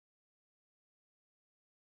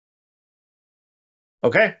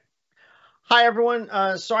Okay. Hi,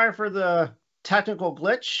 everyone. Sorry for the technical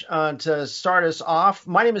glitch. To start us off,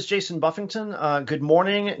 my name is Jason Buffington. Good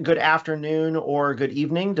morning, good afternoon, or good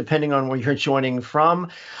evening, depending on where you're joining from.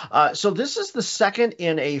 So this is the second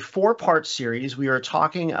in a four-part series. We are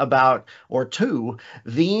talking about, or two,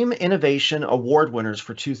 Veeam Innovation Award winners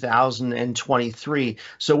for 2023.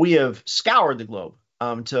 So we have scoured the globe.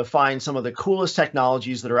 To find some of the coolest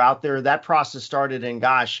technologies that are out there. That process started in,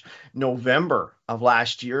 gosh, November of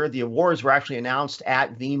last year. The awards were actually announced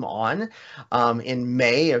at Veeam in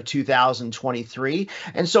May of 2023.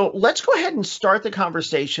 And so let's go ahead and start the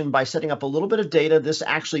conversation by setting up a little bit of data. This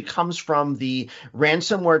actually comes from the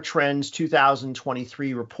Ransomware Trends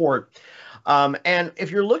 2023 report. And if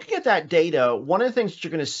you're looking at that data, one of the things that you're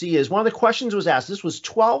going to see is one of the questions was asked. This was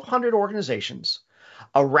 1,200 organizations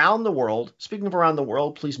around the world. Speaking of around the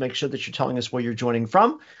world, please make sure that you're telling us where you're joining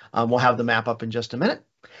from. We'll have the map up in just a minute.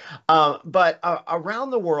 But around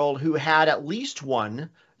the world who had at least one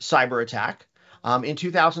cyber attack in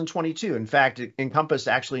 2022. In fact, it encompassed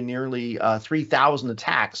actually nearly 3,000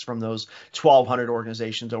 attacks from those 1,200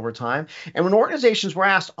 organizations over time. And when organizations were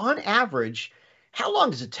asked, on average, how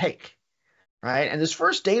long does it take? Right? And this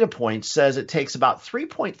first data point says it takes about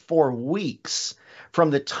 3.4 weeks from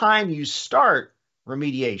the time you start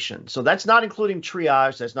remediation. So that's not including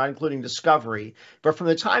triage, that's not including discovery, but from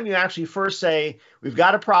the time you actually first say, we've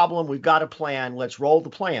got a problem, we've got a plan, let's roll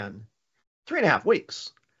the plan, 3.5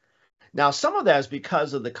 weeks. Now, some of that is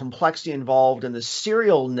because of the complexity involved in the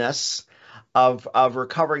serialness of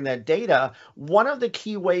recovering that data. One of the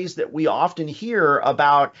key ways that we often hear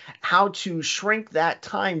about how to shrink that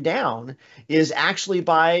time down is actually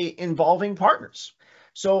by involving partners.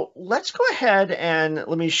 So let's go ahead and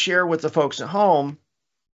let me share with the folks at home.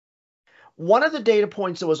 One of the data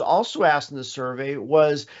points that was also asked in the survey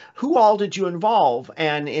was, who all did you involve?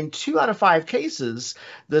 And in 2 out of 5 cases,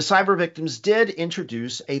 the cyber victims did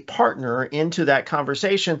introduce a partner into that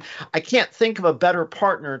conversation. I can't think of a better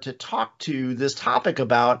partner to talk to this topic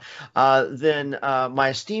about than my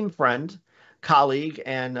esteemed friend, colleague,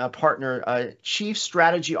 and partner, Chief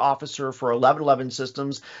Strategy Officer for 1111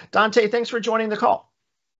 Systems. Dante, thanks for joining the call.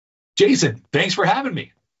 Jason, thanks for having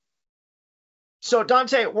me. So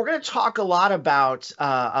Dante, we're going to talk a lot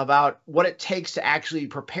about what it takes to actually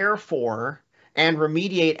prepare for and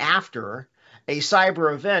remediate after a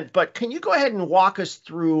cyber event. But can you go ahead and walk us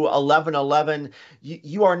through 1111?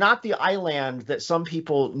 You are not the island that some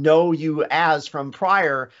people know you as from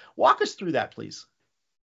prior. Walk us through that, please.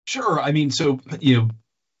 Sure. I mean, so,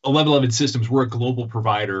 1111 Systems, we're a global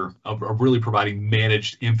provider of really providing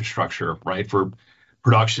managed infrastructure, right, for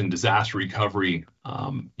production, disaster recovery,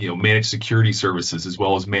 managed security services, as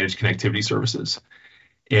well as managed connectivity services.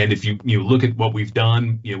 And if you look at what we've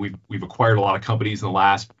done, we've acquired a lot of companies in the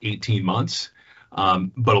last 18 months.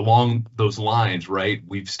 But along those lines, right,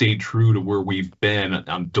 we've stayed true to where we've been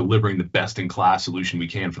on delivering the best-in-class solution we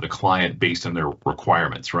can for the client based on their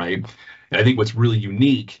requirements, right? And I think what's really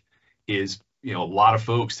unique is, a lot of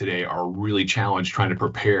folks today are really challenged trying to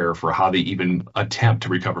prepare for how they even attempt to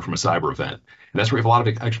recover from a cyber event. And that's where we have a lot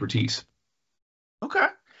of expertise. Okay.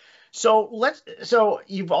 So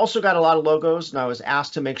you've also got a lot of logos, and I was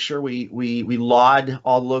asked to make sure we laud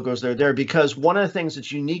all the logos that are there, because one of the things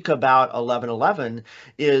that's unique about 1111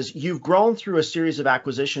 is you've grown through a series of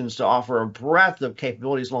acquisitions to offer a breadth of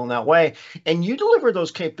capabilities along that way, and you deliver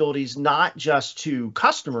those capabilities not just to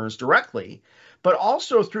customers directly, but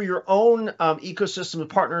also through your own ecosystem of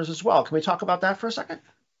partners as well. Can we talk about that for a second?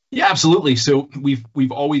 Yeah, absolutely. So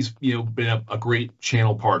we've always been a great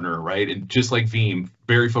channel partner, right? And just like Veeam,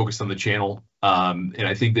 very focused on the channel. And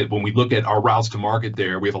I think that when we look at our routes to market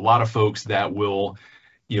there, we have a lot of folks that will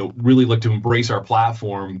really look to embrace our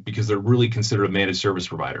platform because they're really considered a managed service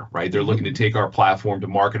provider, right? They're looking to take our platform to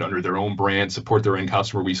market under their own brand, support their end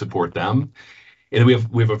customer, we support them. And we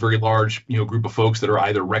have a very large group of folks that are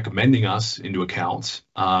either recommending us into accounts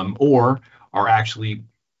or are actually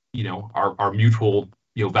our mutual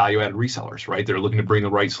value-added resellers, right? They're looking to bring the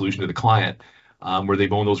right solution to the client, where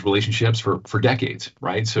they've owned those relationships for decades,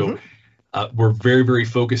 right? So we're very, very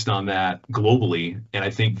focused on that globally, and I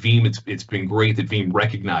think Veeam, it's been great that Veeam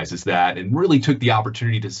recognizes that and really took the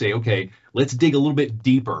opportunity to say, okay, let's dig a little bit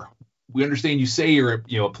deeper. We understand you say you're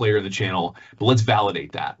a player in the channel, but let's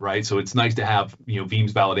validate that, right? So it's nice to have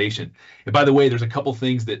Veeam's validation. And by the way, there's a couple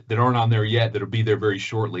things that aren't on there yet that'll be there very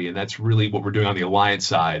shortly, and that's really what we're doing on the alliance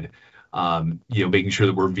side. Making sure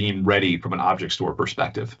that we're Veeam ready from an object store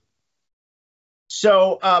perspective.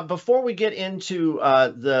 So before we get into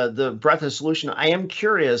the breadth of solution, I am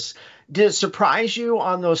curious, did it surprise you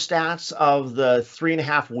on those stats of the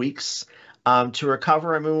 3.5 weeks to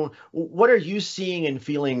recover? I mean, what are you seeing and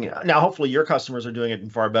feeling? Now, hopefully your customers are doing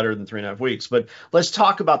it far better than 3.5 weeks, but let's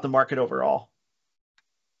talk about the market overall.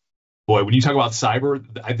 Boy, when you talk about cyber,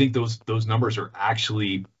 I think those numbers are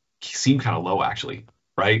actually seem kind of low, actually,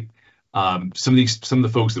 right? Some of the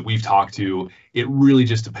folks that we've talked to, it really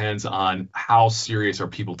just depends on how serious are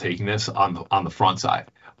people taking this on the front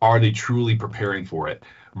side. Are they truly preparing for it?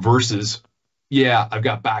 Versus, yeah, I've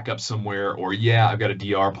got backup somewhere, or yeah, I've got a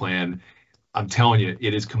DR plan. I'm telling you,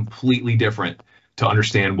 it is completely different to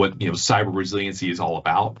understand what cyber resiliency is all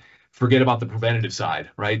about. Forget about the preventative side,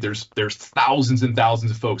 right? There's thousands and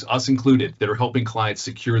thousands of folks, us included, that are helping clients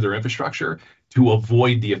secure their infrastructure to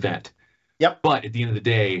avoid the event. Yep. But at the end of the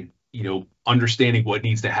day, understanding what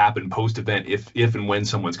needs to happen post event if and when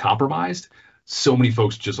someone's compromised, so many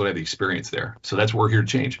folks just don't have the experience there. So that's what we're here to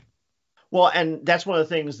change. Well, and that's one of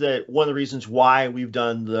the things that one of the reasons why we've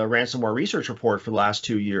done the ransomware research report for the last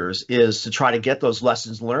 2 years is to try to get those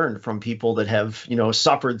lessons learned from people that have,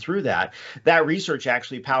 suffered through that. That research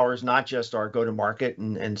actually powers not just our go-to-market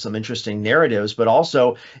and some interesting narratives, but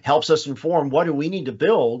also helps us inform what do we need to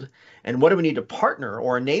build and what do we need to partner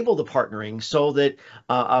or enable the partnering so that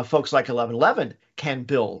folks like 1111 can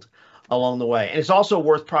build along the way. And it's also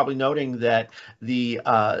worth probably noting that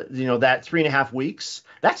that 3.5 weeks,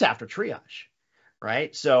 that's after triage,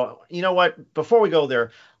 right? So you know what? Before we go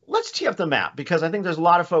there, let's tee up the map because I think there's a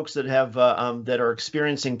lot of folks that have that are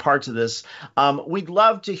experiencing parts of this. We'd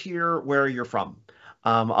love to hear where you're from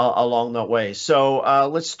along that way. So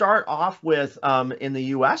let's start off with in the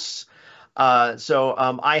U.S.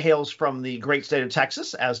 I hails from the great state of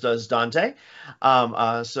Texas, as does Dante.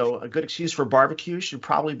 So a good excuse for barbecue should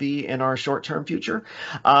probably be in our short-term future.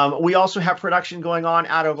 We also have production going on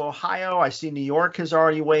out of Ohio. I see New York has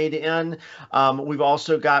already weighed in. We've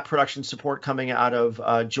also got production support coming out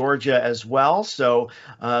of Georgia as well. So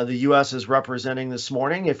the U.S. is representing this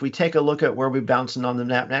morning. If we take a look at where we're bouncing on the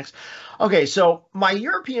map next. Okay, so my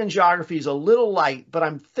European geography is a little light, but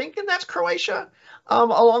I'm thinking that's Croatia.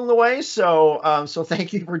 Along the way. So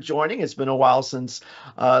thank you for joining. It's been a while since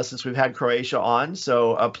we've had Croatia on.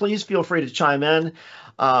 So please feel free to chime in.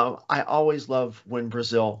 I always love when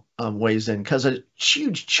Brazil weighs in because a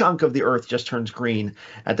huge chunk of the earth just turns green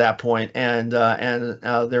at that point, and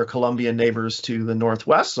their Colombian neighbors to the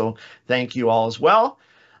northwest. So thank you all as well.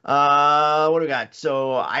 What do we got?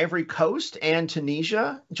 So Ivory Coast and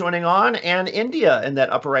Tunisia joining on, and India in that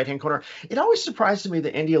upper right-hand corner. It always surprises me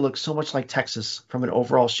that India looks so much like Texas from an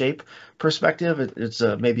overall shape perspective. It's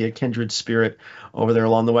maybe a kindred spirit over there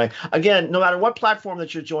along the way. Again, no matter what platform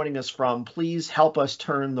that you're joining us from, please help us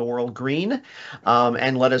turn the world green,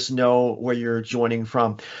 and let us know where you're joining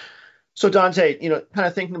from. So Dante, kind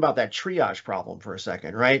of thinking about that triage problem for a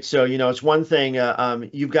second, right? So, it's one thing,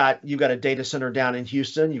 you've got a data center down in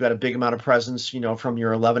Houston. You've got a big amount of presence, from your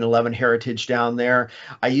 1111 heritage down there.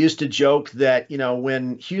 I used to joke that,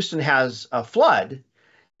 when Houston has a flood,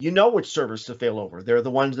 which servers to fail over. They're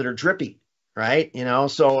the ones that are drippy, right?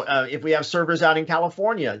 So if we have servers out in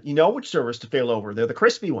California, which servers to fail over. They're the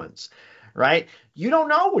crispy ones, right? You don't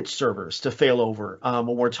know which servers to fail over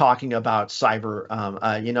when we're talking about cyber,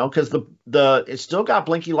 because it's still got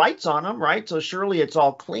blinky lights on them, right? So surely it's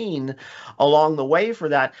all clean along the way for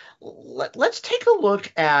that. Let's take a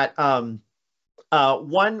look at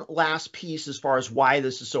one last piece as far as why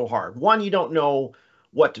this is so hard. One, you don't know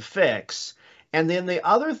what to fix. And then the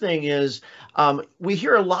other thing is we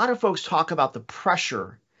hear a lot of folks talk about the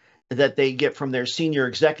pressure that they get from their senior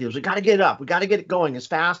executives. We got to get it up. We got to get it going as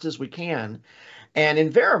fast as we can. And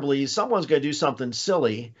invariably, someone's going to do something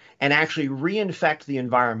silly and actually reinfect the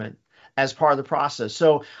environment as part of the process.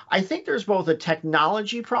 So I think there's both a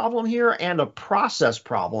technology problem here and a process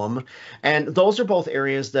problem. And those are both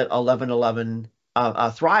areas that 1111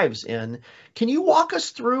 thrives in. Can you walk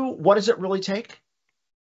us through what does it really take?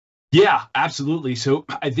 Yeah, absolutely. So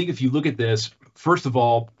I think if you look at this, first of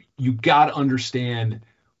all, you got to understand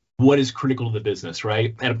what is critical to the business,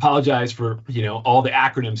 right? And apologize for, all the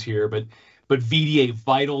acronyms here, but VDA,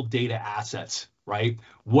 vital data assets, right?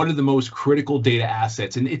 What are the most critical data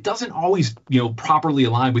assets? And it doesn't always, properly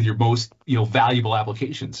align with your most, valuable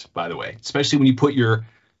applications, by the way, especially when you put your,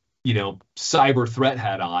 cyber threat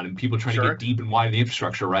hat on and people trying to get deep and wide in the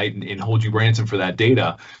infrastructure, right? And hold you ransom for that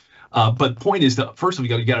data. But the point is that first of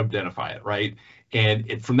all, you got to identify it, right?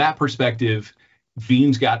 And from that perspective,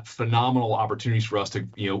 Veeam's got phenomenal opportunities for us to,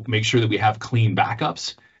 make sure that we have clean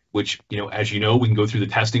backups, which, as you know, we can go through the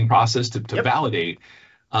testing process to validate.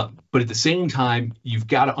 But at the same time, you've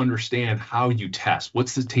got to understand how you test.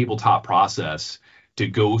 What's the tabletop process to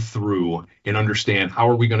go through and understand how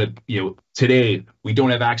are we going to, today we don't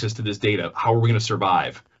have access to this data. How are we going to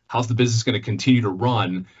survive? how's the business going to continue to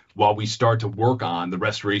run while we start to work on the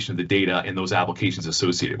restoration of the data and those applications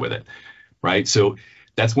associated with it, right? So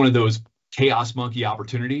that's one of those chaos monkey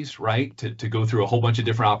opportunities, right? To go through a whole bunch of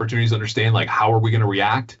different opportunities, understand like how are we going to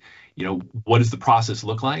react? What does the process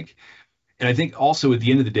look like? And I think also at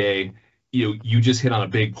the end of the day, you just hit on a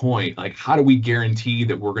big point. Like, how do we guarantee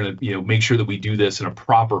that we're going to, make sure that we do this in a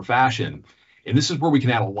proper fashion? And this is where we can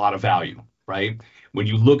add a lot of value, right? When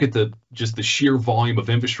you look at just the sheer volume of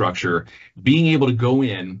infrastructure, being able to go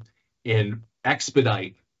in and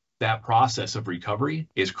expedite that process of recovery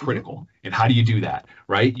is critical. And how do you do that,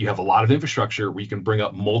 right? You have a lot of infrastructure where you can bring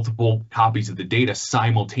up multiple copies of the data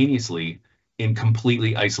simultaneously in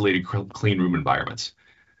completely isolated clean room environments.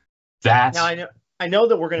 Now That's I know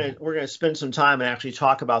that we're gonna spend some time and actually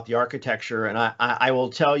talk about the architecture, and I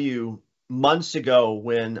will tell you months ago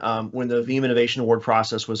when the Veeam Innovation Award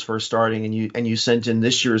process was first starting, and you sent in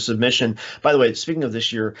this year's submission. By the way, speaking of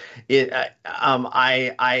this year,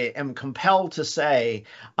 I am compelled to say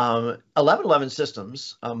 1111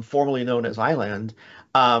 Systems, formerly known as Island,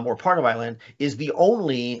 or part of Island, is the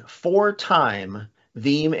only four-time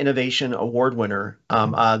Veeam Innovation Award winner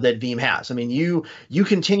that Veeam has. I mean, you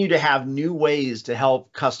continue to have new ways to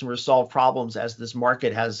help customers solve problems as this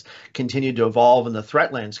market has continued to evolve and the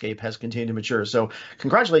threat landscape has continued to mature. So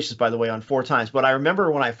congratulations, by the way, on four times. But I remember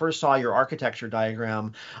when I first saw your architecture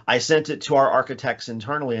diagram, I sent it to our architects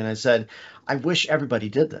internally and I said, I wish everybody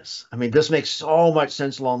did this. I mean, this makes so much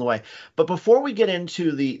sense along the way. But before we get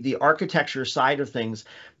into the architecture side of things,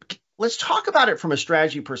 let's talk about it from a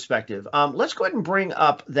strategy perspective. Let's go ahead and bring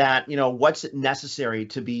up that, what's necessary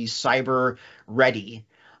to be cyber ready,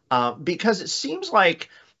 because it seems like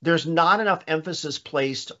there's not enough emphasis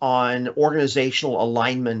placed on organizational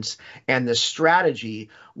alignment and the strategy.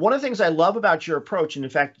 One of the things I love about your approach, and in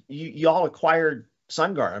fact, y'all acquired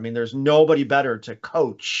SunGard. I mean, there's nobody better to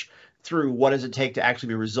coach through what does it take to actually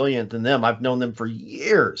be resilient than them. I've known them for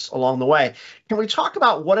years along the way. Can we talk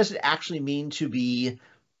about what does it actually mean to be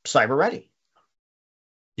cyber ready?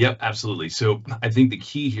 Yep, absolutely. So I think the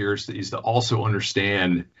key here is to also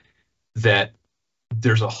understand that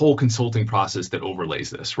there's a whole consulting process that overlays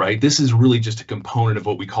this, right? This is really just a component of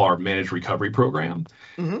what we call our managed recovery program.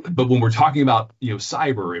 Mm-hmm. But when we're talking about,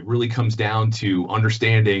 cyber, it really comes down to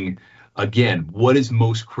understanding, again, what is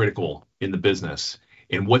most critical in the business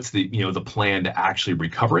and what's the plan to actually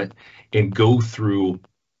recover it and go through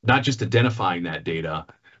not just identifying that data,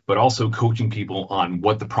 but also coaching people on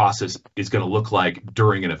what the process is going to look like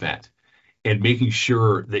during an event and making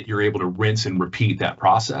sure that you're able to rinse and repeat that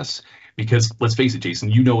process. Because let's face it, Jason,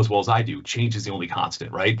 you know as well as I do, change is the only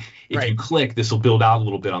constant, right? If you Right. click, this will build out a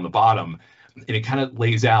little bit on the bottom. And it kind of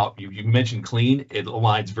lays out, you mentioned clean, it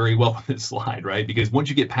aligns very well with this slide, right? Because once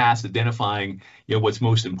you get past identifying, what's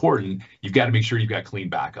most important, you've got to make sure you've got clean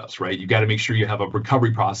backups, right? You've got to make sure you have a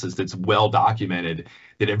recovery process that's well documented,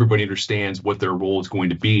 that everybody understands what their role is going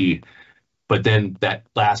to be. But then that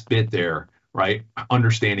last bit there, right?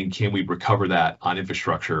 Understanding, can we recover that on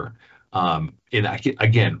infrastructure?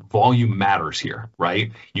 Again, volume matters here,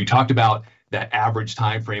 right? You talked about that average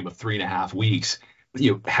time frame of 3.5 weeks.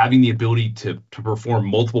 Having the ability to perform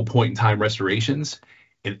multiple point in time restorations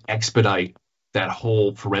and expedite that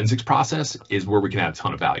whole forensics process is where we can add a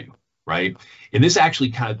ton of value, right? And this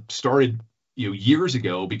actually kind of started, years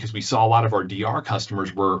ago because we saw a lot of our DR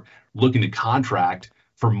customers were looking to contract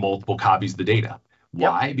for multiple copies of the data.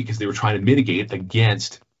 Yep. Why? Because they were trying to mitigate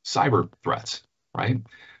against cyber threats, right?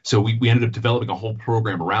 So we ended up developing a whole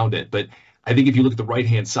program around it. But I think if you look at the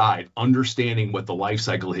right-hand side, understanding what the life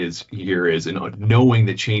cycle is here is, and knowing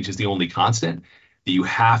that change is the only constant, that you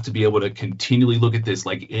have to be able to continually look at this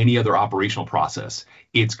like any other operational process.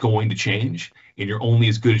 It's going to change, and you're only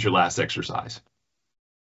as good as your last exercise.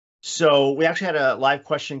 So we actually had a live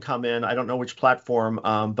question come in. I don't know which platform,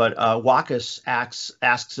 but Wakas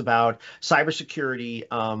asks about cybersecurity,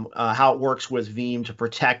 how it works with Veeam to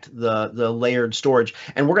protect the layered storage.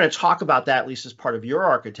 And we're going to talk about that at least as part of your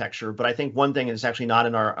architecture. But I think one thing is actually not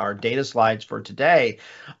in our data slides for today.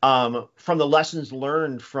 From the lessons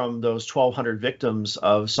learned from those 1,200 victims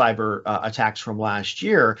of cyber attacks from last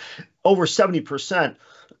year, over 70%,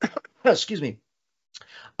 excuse me,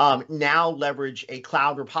 now leverage a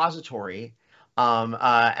cloud repository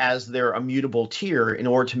as their immutable tier in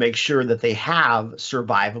order to make sure that they have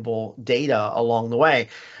survivable data along the way.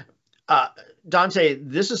 Uh, Dante,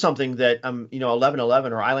 this is something that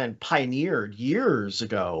 1111 or Island pioneered years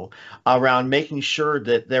ago around making sure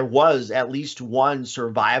that there was at least one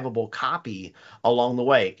survivable copy along the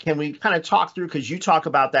way. Can we kind of talk through, because you talk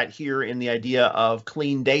about that here in the idea of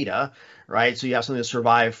clean data, right? So you have something to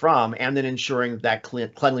survive from, and then ensuring that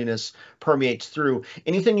cleanliness permeates through.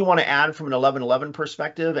 Anything you want to add from an 1111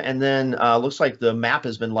 perspective? And then looks like the map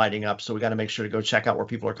has been lighting up, so we got to make sure to go check out where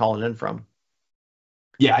people are calling in from.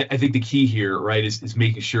 Yeah, I think the key here, right, is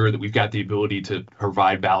making sure that we've got the ability to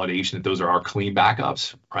provide validation that those are our clean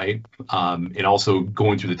backups, right? And also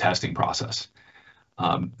going through the testing process.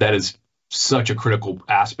 That is such a critical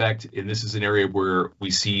aspect. And this is an area where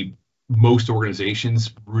we see most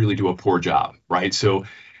organizations really do a poor job, right? So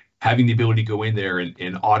having the ability to go in there and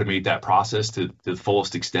automate that process to the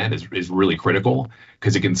fullest extent is really critical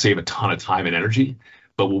because it can save a ton of time and energy.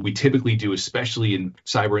 But what we typically do, especially in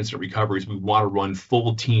cyber incident recovery, is we want to run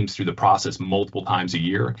full teams through the process multiple times a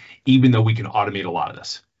year, even though we can automate a lot of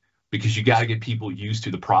this, because you got to get people used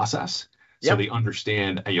to the process so Yep. they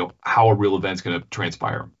understand, how a real event's going to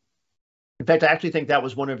transpire. In fact, I actually think that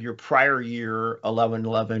was one of your prior year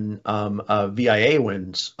 1111 VIA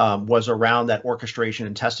wins, was around that orchestration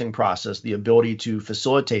and testing process, the ability to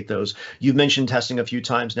facilitate those. You've mentioned testing a few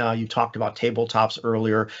times now. You've talked about tabletops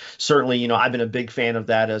earlier. Certainly, I've been a big fan of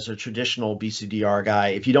that as a traditional BCDR guy.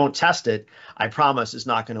 If you don't test it, I promise it's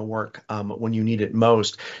not going to work when you need it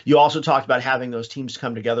most. You also talked about having those teams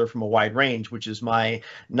come together from a wide range, which is my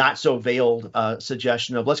not so veiled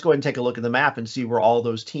suggestion of let's go ahead and take a look at the map and see where all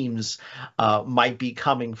those teams might be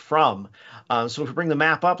coming from. So if we bring the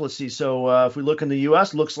map up, let's see. So if we look in the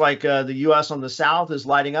U.S., looks like the U.S. on the south is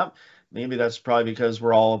lighting up. Maybe that's probably because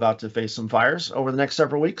we're all about to face some fires over the next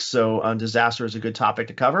several weeks. So disaster is a good topic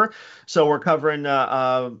to cover. So we're covering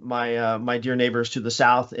my dear neighbors to the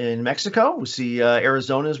south in Mexico. We see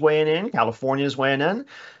Arizona is weighing in, California is weighing in.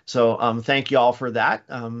 So thank you all for that.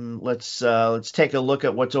 Let's take a look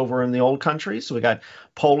at what's over in the old country. So we got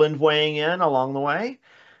Poland weighing in along the way.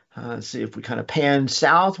 Let's see if we kind of pan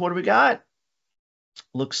south. What do we got?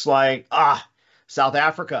 Looks like South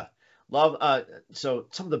Africa. Love so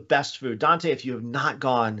some of the best food. Dante, if you have not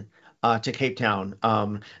gone to Cape Town,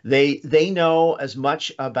 they know as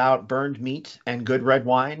much about burned meat and good red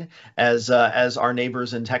wine as our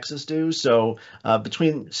neighbors in Texas do. So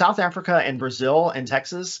between South Africa and Brazil and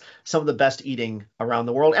Texas, some of the best eating around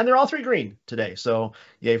the world, and they're all three green today. So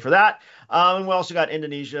yay for that. And we also got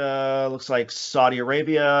Indonesia, looks like Saudi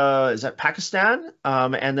Arabia, is that Pakistan?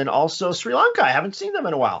 And then also Sri Lanka. I haven't seen them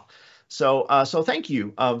in a while. So thank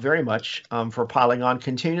you very much for piling on.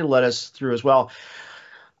 Continue to let us through as well.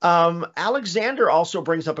 Alexander also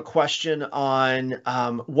brings up a question on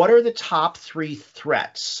what are the top three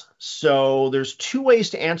threats? So there's two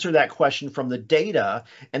ways to answer that question from the data.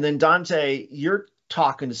 And then Dante, you're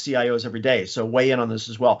talking to CIOs every day, so weigh in on this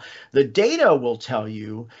as well. The data will tell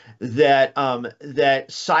you that that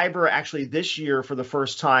cyber actually this year, for the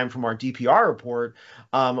first time from our DPR report,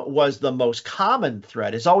 was the most common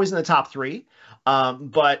threat. It's always in the top three,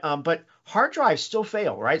 but hard drives still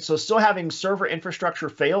fail, right? So still having server infrastructure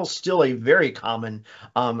fail is still a very common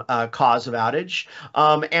cause of outage.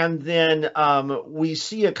 And then we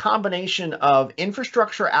see a combination of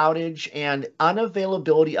infrastructure outage and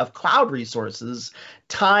unavailability of cloud resources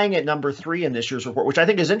tying at number three in this year's report, which I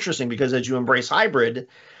think is interesting because as you embrace hybrid,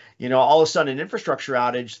 all of a sudden an infrastructure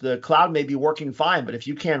outage, the cloud may be working fine, but if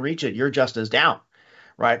you can't reach it, you're just as down,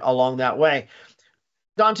 right, along that way.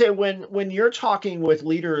 Dante, when you're talking with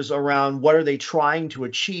leaders around what are they trying to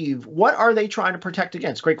achieve, what are they trying to protect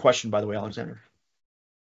against? Great question, by the way, Alexander.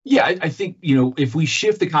 Yeah, I think, if we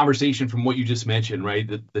shift the conversation from what you just mentioned, right,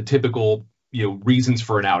 the typical, reasons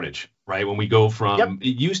for an outage, right, when we go Yep. from,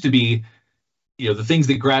 it used to be, the things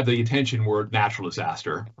that grabbed the attention were natural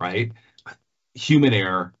disaster, right, human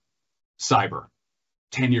error, cyber,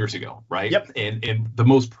 10 years ago, right, Yep. and the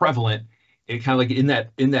most prevalent, and kind of like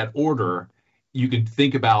in that order, you can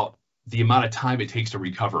think about the amount of time it takes to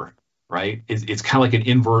recover, right? It's kind of like an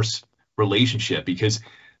inverse relationship because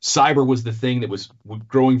cyber was the thing that was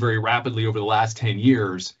growing very rapidly over the last 10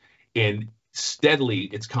 years, and steadily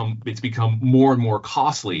it's become more and more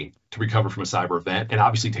costly to recover from a cyber event and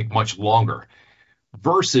obviously take much longer.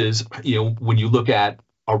 Versus, when you look at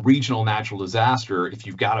a regional natural disaster, if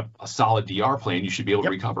you've got a solid DR plan, you should be able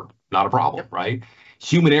to Yep. recover. Not a problem, Yep. right?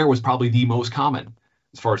 Human error was probably the most common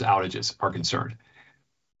as far as outages are concerned.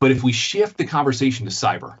 But if we shift the conversation to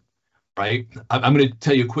cyber, right? I'm going to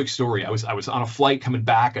tell you a quick story. I was on a flight coming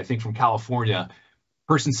back, I think from California.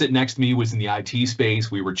 Person sitting next to me was in the IT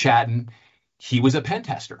space. We were chatting. He was a pen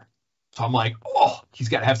tester. So I'm like, oh, he's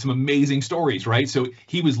got to have some amazing stories, right? So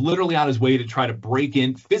he was literally on his way to try to break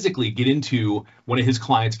in, physically get into one of his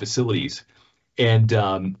clients' facilities. And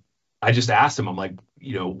I just asked him, I'm like,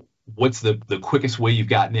 what's the quickest way you've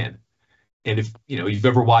gotten in? And if you've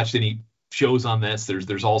ever watched any shows on this,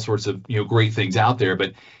 there's all sorts of great things out there.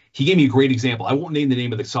 But he gave me a great example. I won't name the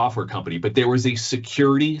name of the software company, but there was a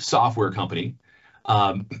security software company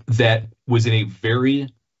that was in a very,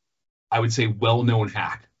 I would say, well-known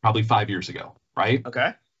hack probably 5 years ago, right?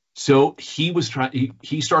 Okay. So he was trying.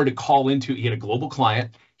 He started to call into. He had a global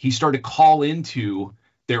client. He started to call into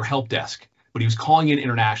their help desk, but he was calling in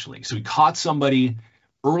internationally. So he caught somebody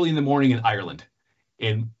early in the morning in Ireland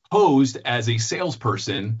and posed as a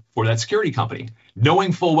salesperson for that security company,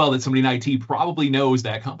 knowing full well that somebody in IT probably knows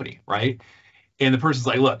that company, right? And the person's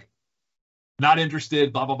like, "Look, not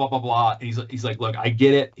interested." Blah blah blah blah blah. And he's like, "Look, I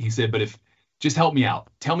get it." He said, "But if just help me out,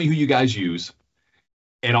 tell me who you guys use,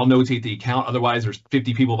 and I'll notate the account. Otherwise, there's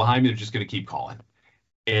 50 people behind me. They're just going to keep calling."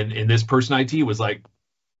 And this person IT was like,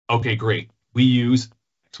 "Okay, great. We use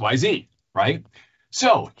XYZ, right?"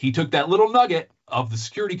 So he took that little nugget of the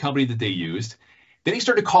security company that they used. Then he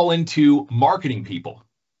started to call into marketing people.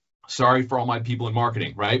 Sorry for all my people in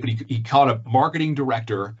marketing, right? But he caught a marketing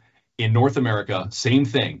director in North America, same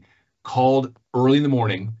thing, called early in the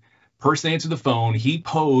morning. Person answered the phone. He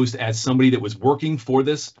posed as somebody that was working for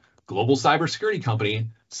this global cybersecurity company.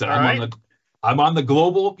 Said, All "I'm on right. the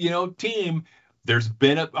global, team. There's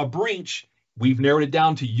been a breach. We've narrowed it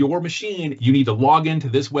down to your machine. You need to log into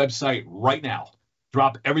this website right now.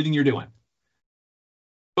 Drop everything you're doing."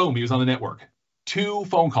 Boom, he was on the network. 2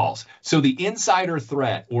 phone calls. So the insider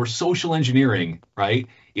threat or social engineering, right,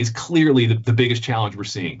 is clearly the biggest challenge we're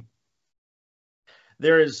seeing.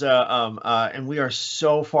 There is, and we are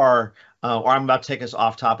so far, or I'm about to take us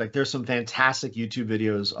off topic. There's some fantastic YouTube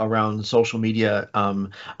videos around social media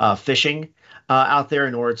phishing out there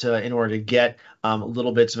in order to get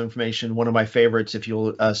little bits of information. One of my favorites, if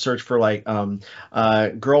you'll search for like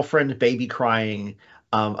girlfriend baby crying.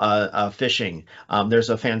 Phishing. There's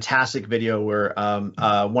a fantastic video where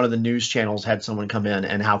one of the news channels had someone come in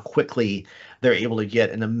and how quickly they're able to get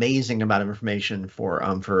an amazing amount of information for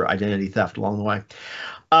identity theft along the way.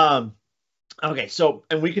 Um, okay, so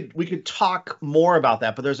and we could talk more about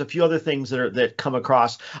that, but there's a few other things that come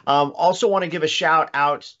across. Also, want to give a shout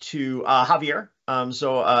out to Javier.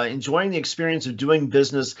 Enjoying the experience of doing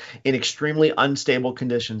business in extremely unstable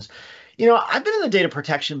conditions. I've been in the data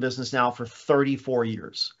protection business now for 34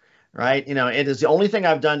 years, right? It is the only thing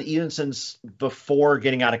I've done even since before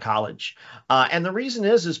getting out of college. And the reason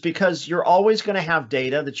is because you're always going to have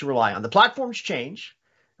data that you rely on. The platforms change,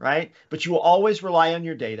 right? But you will always rely on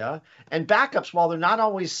your data. And backups, while they're not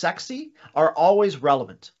always sexy, are always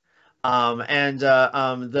relevant.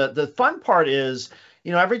 The fun part is,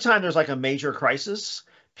 every time there's like a major crisis,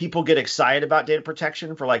 people get excited about data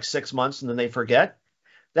protection for like 6 months and then they forget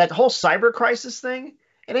that whole cyber crisis thing.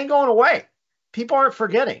 It ain't going away. People aren't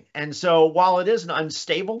forgetting. And so while it is an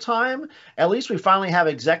unstable time, at least we finally have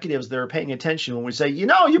executives that are paying attention when we say, you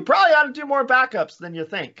probably ought to do more backups than you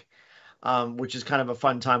think. Which is kind of a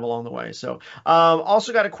fun time along the way. So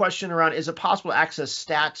also got a question around, is it possible to access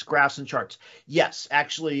stats, graphs, and charts? Yes,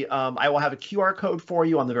 actually, I will have a QR code for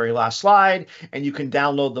you on the very last slide, and you can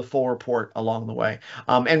download the full report along the way.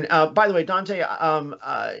 By the way, Dante,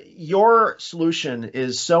 your solution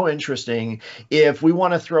is so interesting. If we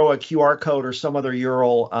want to throw a QR code or some other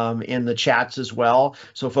URL in the chats as well,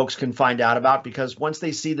 so folks can find out about, because once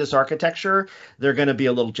they see this architecture, they're going to be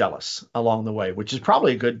a little jealous along the way, which is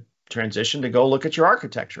probably a good transition to go look at your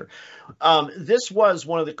architecture. This was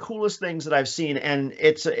one of the coolest things that I've seen, and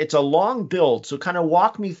it's a long build. So kind of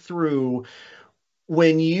walk me through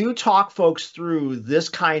when you talk folks through this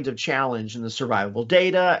kind of challenge in the survivable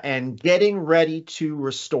data and getting ready to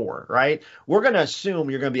restore, right? We're going to assume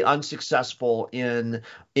you're going to be unsuccessful in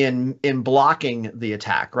blocking the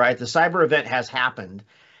attack, right? The cyber event has happened.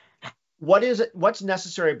 What's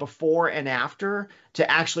necessary before and after to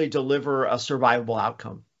actually deliver a survivable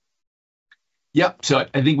outcome? Yep. So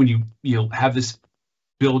I think when you have this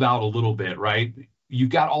build out a little bit, right? You've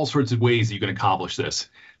got all sorts of ways that you can accomplish this.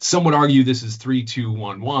 Some would argue this is 3, 2,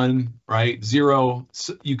 1, 1, right? 0.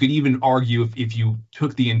 So you could even argue if you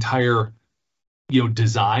took the entire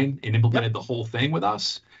design and implemented Yep. the whole thing with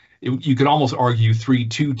us, you could almost argue 3,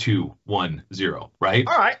 2, 2, 1, 0, right?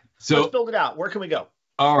 All right. Let's So build it out. Where can we go?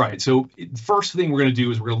 all right. So first thing we're going to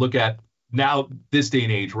do is we're going to look at now this day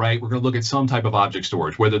and age, right? We're going to look at some type of object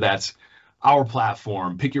storage, whether that's our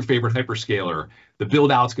platform, pick your favorite hyperscaler. The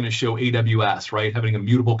build out's going to show AWS, right? Having a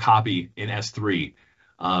mutable copy in S3.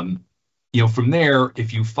 From there,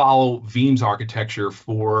 if you follow Veeam's architecture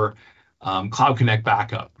for Cloud Connect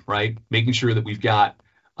backup, right? Making sure that we've got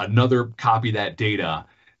another copy of that data.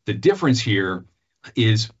 The difference here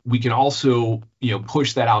is we can also,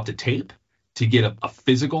 push that out to tape to get a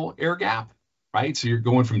physical air gap, right? So you're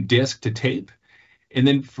going from disk to tape. And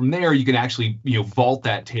then from there, you can actually, vault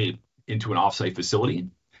that tape into an offsite facility.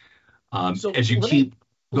 So As you let me keep,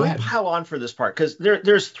 Go let me ahead. pile on for this part because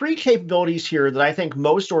there's three capabilities here that I think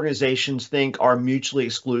most organizations think are mutually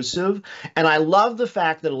exclusive. And I love the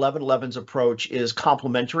fact that 1111's approach is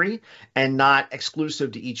complementary and not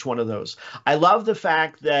exclusive to each one of those. I love the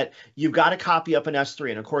fact that you've got to copy up an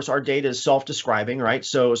S3. And of course, our data is self-describing, right?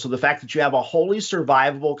 So the fact that you have a wholly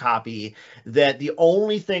survivable copy, that the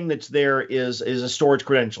only thing that's there is a storage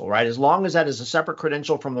credential, right? As long as that is a separate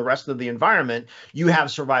credential from the rest of the environment, you have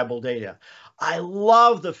survivable data. I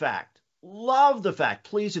love the fact,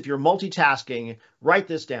 please, if you're multitasking, write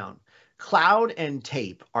this down. Cloud and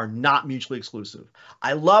tape are not mutually exclusive.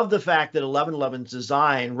 I love the fact that 1111's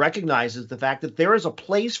design recognizes the fact that there is a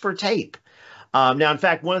place for tape. Now, in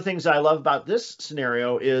fact, one of the things that I love about this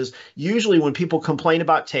scenario is usually when people complain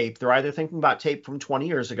about tape, they're either thinking about tape from 20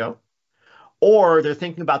 years ago, or they're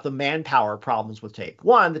thinking about the manpower problems with tape.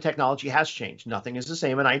 One, the technology has changed. Nothing is the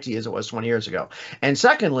same in IT as it was 20 years ago. And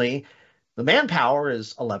secondly, the manpower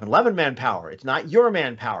is 1111 manpower. It's not your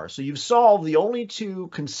manpower. So you've solved the only two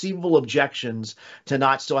conceivable objections to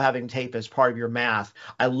not still having tape as part of your math.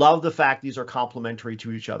 I love the fact these are complementary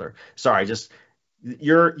to each other. Sorry, just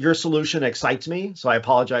your solution excites me, so I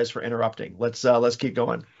apologize for interrupting. Let's keep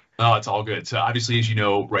going. Oh, it's all good. So obviously, as you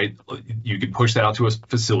know, right, you can push that out to a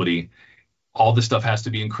facility. All this stuff has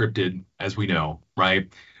to be encrypted, as we know, right?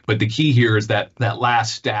 But the key here is that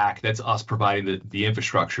last stack, that's us providing the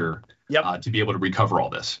infrastructure Yep. to be able to recover all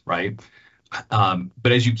this, right?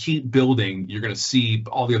 But as you keep building, you're going to see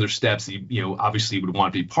all the other steps that you obviously would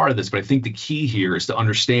want to be part of this. But I think the key here is to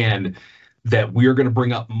understand that we're going to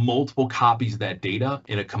bring up multiple copies of that data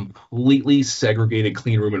in a completely segregated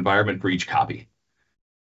clean room environment for each copy.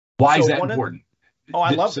 Why is So that one of important? Oh, I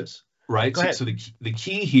love this. Right? Go So, ahead. so the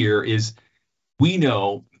key here is we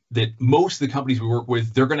know that most of the companies we work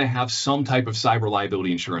with, they're going to have some type of cyber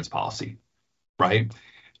liability insurance policy, right?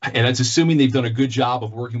 And that's assuming they've done a good job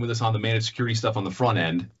of working with us on the managed security stuff on the front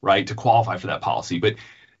end, right, to qualify for that policy. But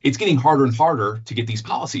it's getting harder and harder to get these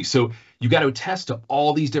policies. So you got to attest to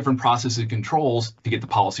all these different processes and controls to get the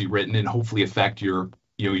policy written and hopefully affect your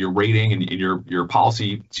rating and your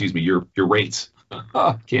policy, excuse me, your rates.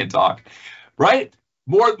 Can't talk, right?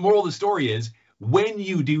 Moral of the story is when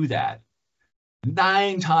you do that,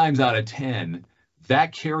 9 times out of 10,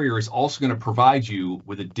 that carrier is also going to provide you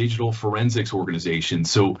with a digital forensics organization.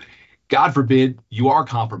 So, God forbid you are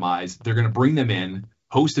compromised, they're going to bring them in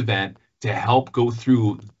post event to help go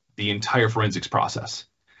through the entire forensics process.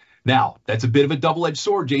 Now, that's a bit of a double-edged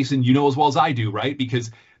sword, Jason, you know as well as I do, right?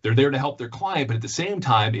 Because they're there to help their client, but at the same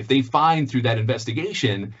time, if they find through that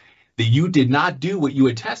investigation that you did not do what you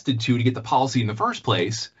attested to get the policy in the first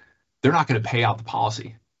place, they're not going to pay out the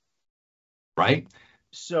policy, right?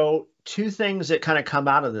 So two things that kind of come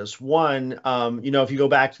out of this. One, if you go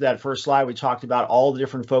back to that first slide, we talked about all the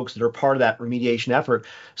different folks that are part of that remediation effort.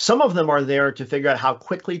 Some of them are there to figure out how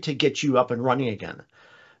quickly to get you up and running again.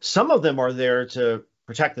 Some of them are there to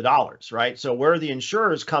protect the dollars, right? So where the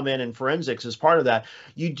insurers come in and forensics is part of that.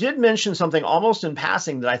 You did mention something almost in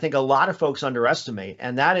passing that I think a lot of folks underestimate,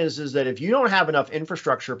 and that is that if you don't have enough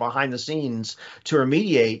infrastructure behind the scenes to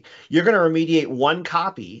remediate, you're going to remediate one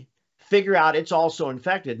copy, figure out it's also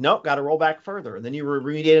infected. Nope, got to roll back further. And then you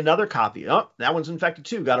remediate another copy. Oh, that one's infected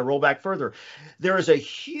too. Got to roll back further. There is a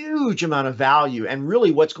huge amount of value and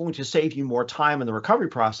really what's going to save you more time in the recovery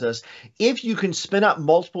process if you can spin up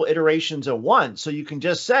multiple iterations at once. So you can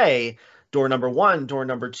just say door number one, door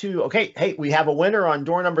number two. Okay, hey, we have a winner on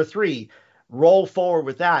door number three. Roll forward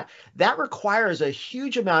with that. That requires a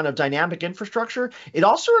huge amount of dynamic infrastructure. It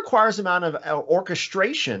also requires an amount of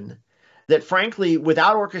orchestration that frankly,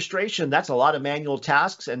 without orchestration, that's a lot of manual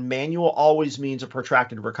tasks, and manual always means a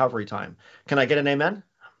protracted recovery time. Can I get an amen?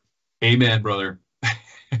 Amen, brother.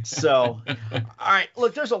 So, all right,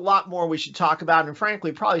 look, there's a lot more we should talk about, and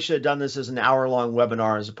frankly, probably should have done this as an hour-long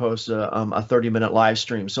webinar as opposed to a 30-minute live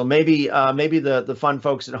stream. So maybe the fun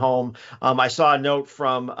folks at home. I saw a note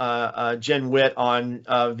from Jen Witt on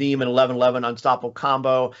Veeam and 1111 Unstoppable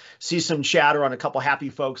Combo. See some chatter on a couple happy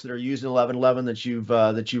folks that are using 1111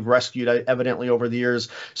 that you've rescued evidently over the years.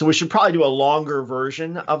 So we should probably do a longer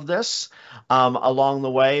version of this along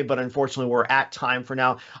the way, but unfortunately, we're at time for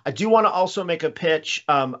now. I do want to also make a pitch.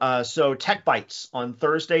 So Tech Bites on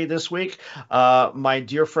Thursday this week. My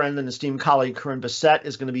dear friend and esteemed colleague Corinne Bissett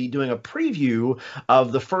is going to be doing a preview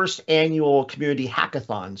of the first annual community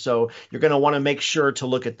hackathon. So you're going to want to make sure to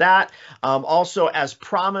look at that. Also, as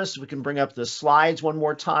promised, we can bring up the slides one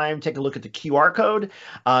more time. Take a look at the QR code,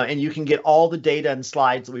 and you can get all the data and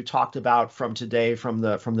slides that we talked about from today from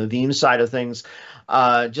the Veeam side of things.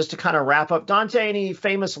 Just to kind of wrap up, Dante, any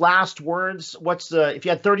famous last words? If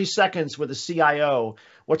you had 30 seconds with a CIO,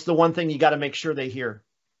 what's the one thing you got to make sure they hear?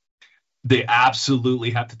 They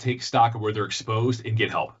absolutely have to take stock of where they're exposed and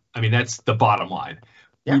get help. I mean, that's the bottom line.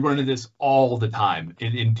 Yeah. We run into this all the time.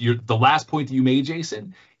 And the last point that you made,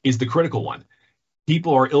 Jason, is the critical one.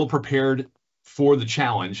 People are ill prepared for the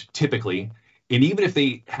challenge, typically. And even if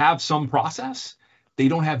they have some process, they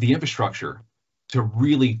don't have the infrastructure to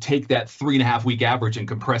really take that 3.5-week average and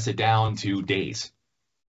compress it down to days.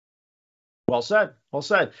 Well said. Well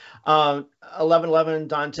said. 1111,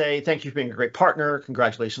 Dante, thank you for being a great partner.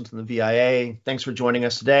 Congratulations on the VIA. Thanks for joining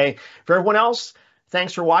us today. For everyone else,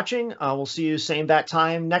 thanks for watching. We'll see you same bat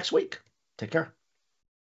time next week. Take care.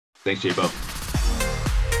 Thanks, Jay-Bo.